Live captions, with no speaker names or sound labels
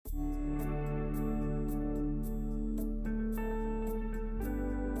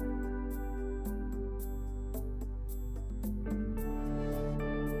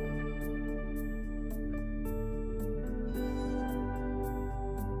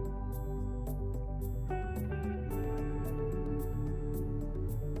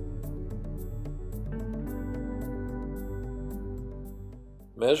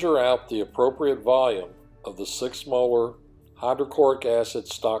Measure out the appropriate volume of the 6 molar hydrochloric acid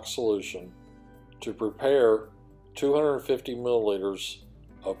stock solution to prepare 250 milliliters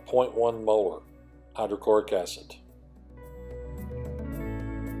of 0.1 molar hydrochloric acid.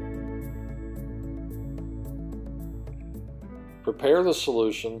 Prepare the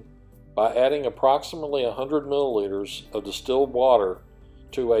solution by adding approximately 100 milliliters of distilled water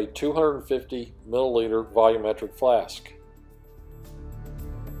to a 250 milliliter volumetric flask.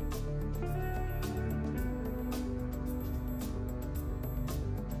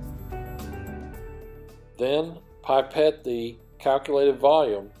 Then pipette the calculated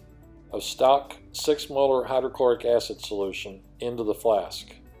volume of stock 6 molar hydrochloric acid solution into the flask.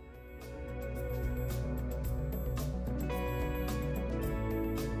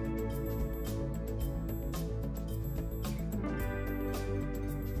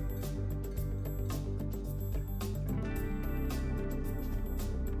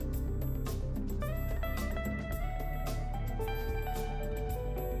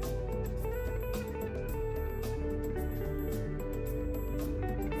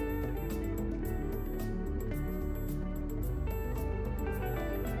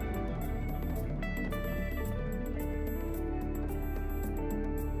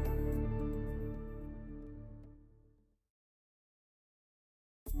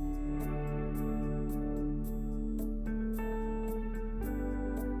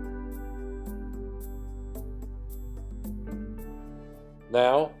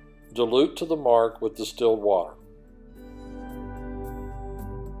 Now, dilute to the mark with distilled water.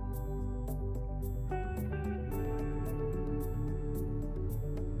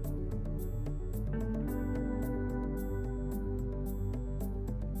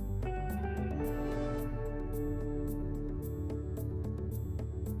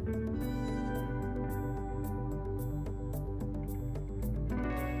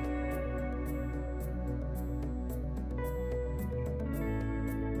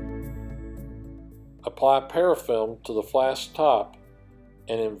 Apply parafilm to the flask top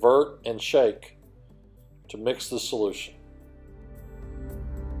and invert and shake to mix the solution.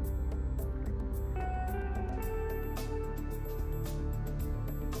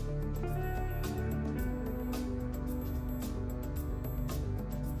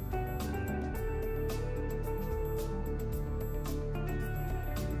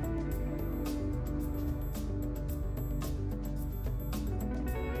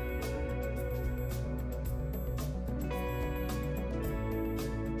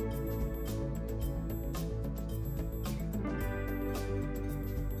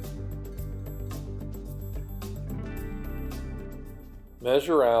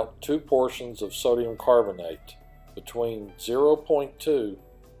 Measure out 2 portions of sodium carbonate between 0.2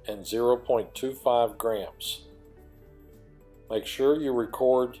 and 0.25 grams. Make sure you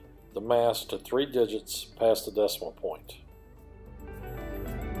record the mass to 3 digits past the decimal point.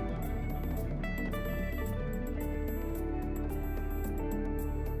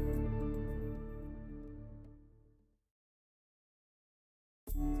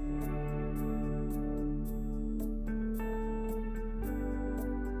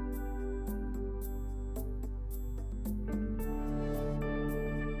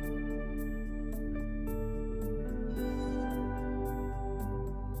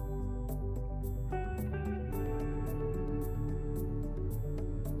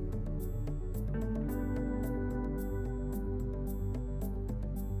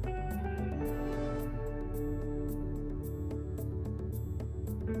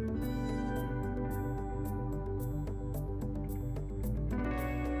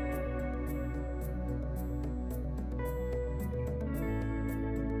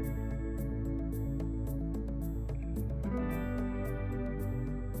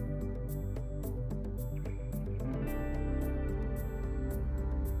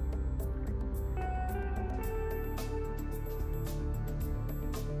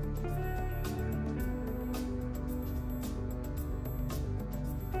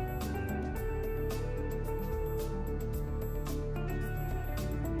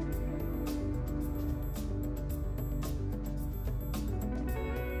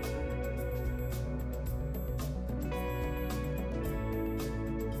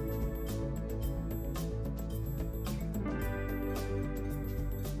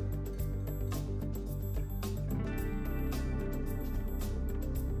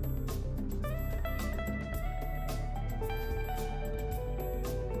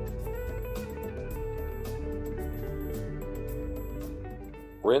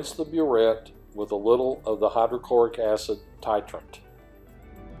 Rinse the burette with a little of the hydrochloric acid titrant.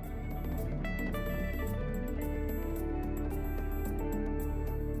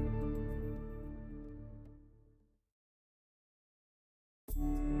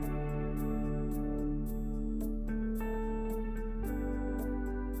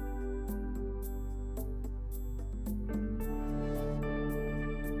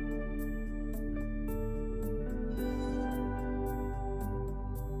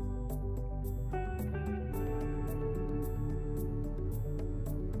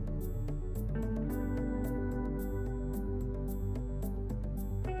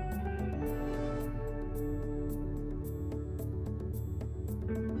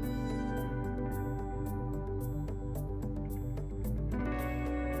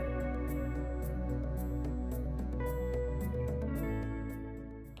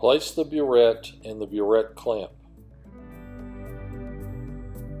 Place the burette in the burette clamp.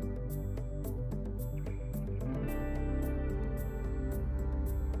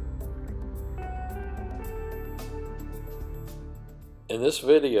 In this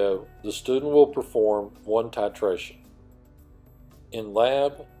video, the student will perform one titration. In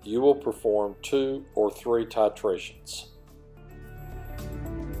lab, you will perform 2 or 3 titrations.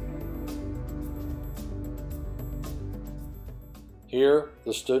 Here,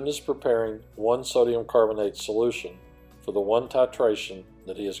 the student is preparing 1 sodium carbonate solution for the 1 titration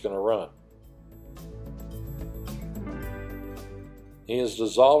that he is going to run. He is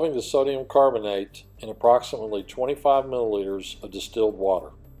dissolving the sodium carbonate in approximately 25 milliliters of distilled water.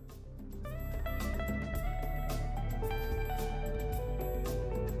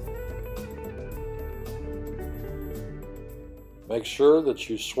 Make sure that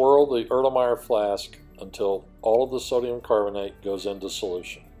you swirl the Erlenmeyer flask until all of the sodium carbonate goes into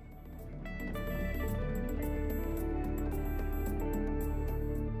solution.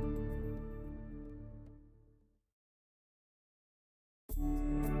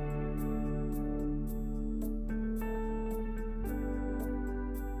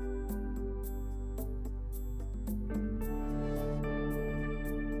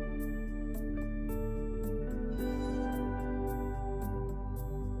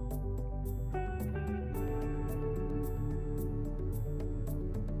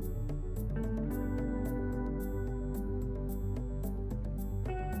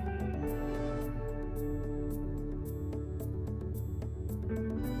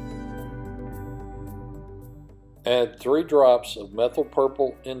 Add 3 drops of methyl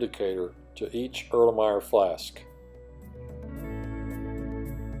purple indicator to each Erlenmeyer flask.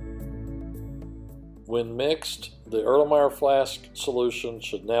 When mixed, the Erlenmeyer flask solution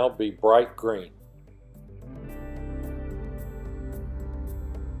should now be bright green.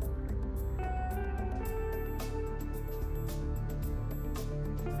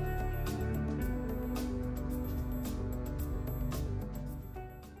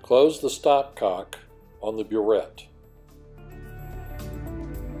 Close the stopcock on the burette.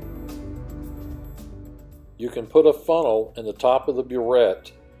 You can put a funnel in the top of the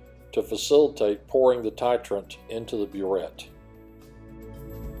burette to facilitate pouring the titrant into the burette.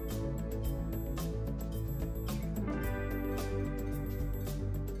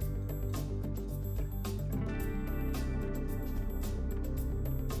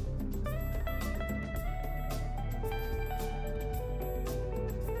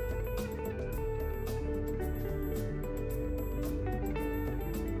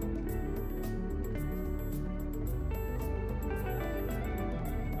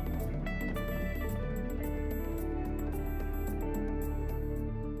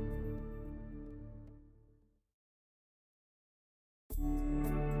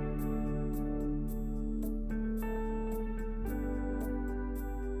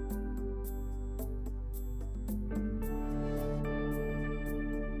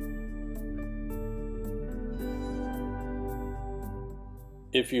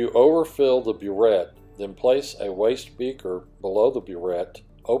 If you overfill the burette, then place a waste beaker below the burette,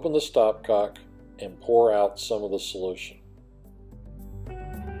 open the stopcock, and pour out some of the solution.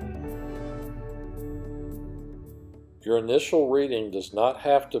 Your initial reading does not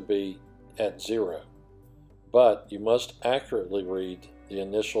have to be at 0, but you must accurately read the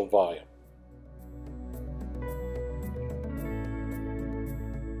initial volume.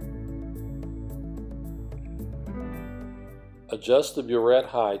 Adjust the burette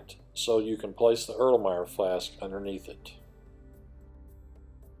height so you can place the Erlenmeyer flask underneath it.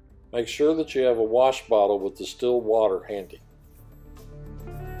 Make sure that you have a wash bottle with distilled water handy.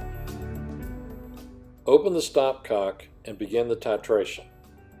 Open the stopcock and begin the titration.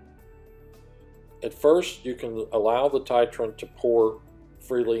 At first, you can allow the titrant to pour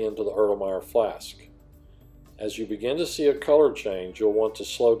freely into the Erlenmeyer flask. As you begin to see a color change, you'll want to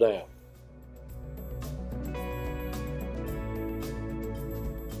slow down.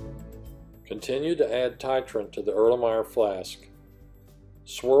 Continue to add titrant to the Erlenmeyer flask.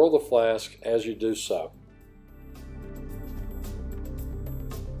 Swirl the flask as you do so.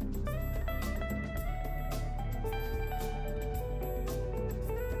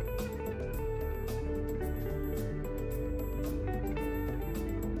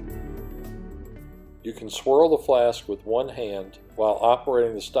 You can swirl the flask with one hand while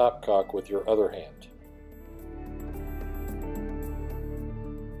operating the stopcock with your other hand.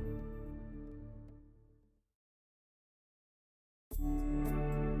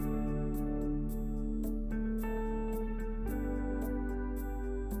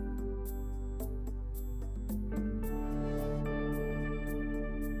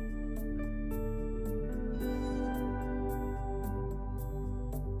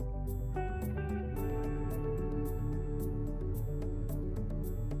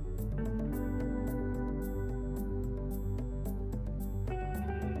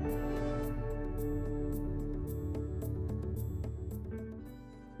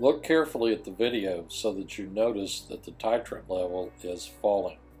 Look carefully at the video so that you notice that the titrant level is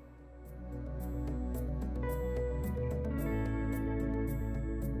falling.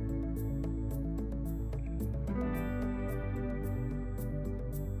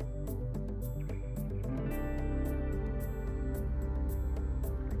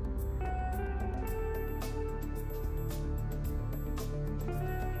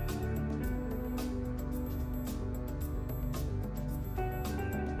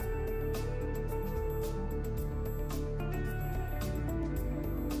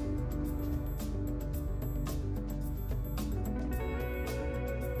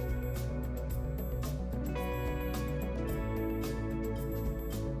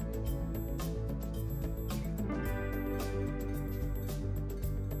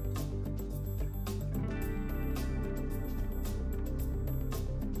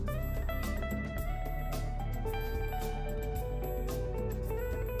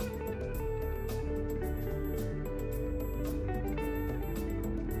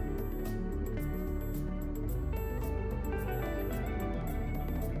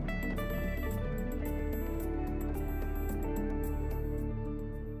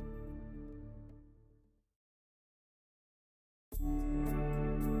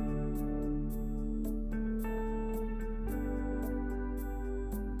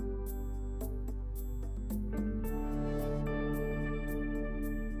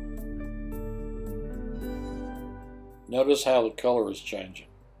 Notice how the color is changing.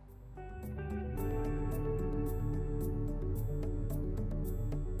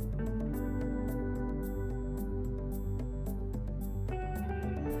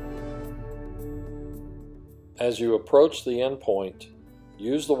 As you approach the end point,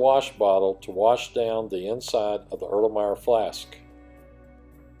 use the wash bottle to wash down the inside of the Erlenmeyer flask.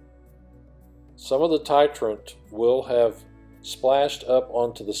 Some of the titrant will have splashed up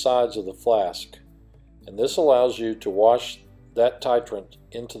onto the sides of the flask, and this allows you to wash that titrant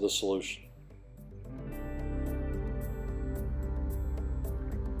into the solution.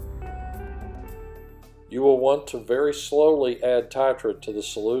 You will want to very slowly add titrant to the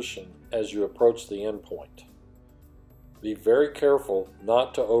solution as you approach the end point. Be very careful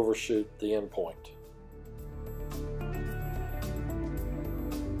not to overshoot the end point.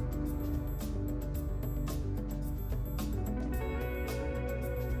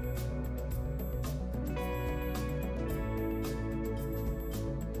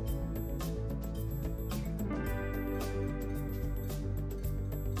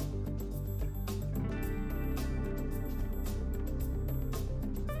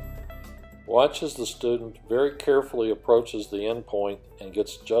 Watch as the student very carefully approaches the end point and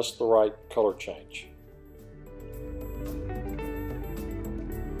gets just the right color change.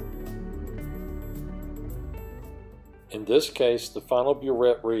 In this case, the final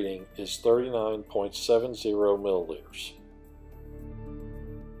burette reading is 39.70 milliliters.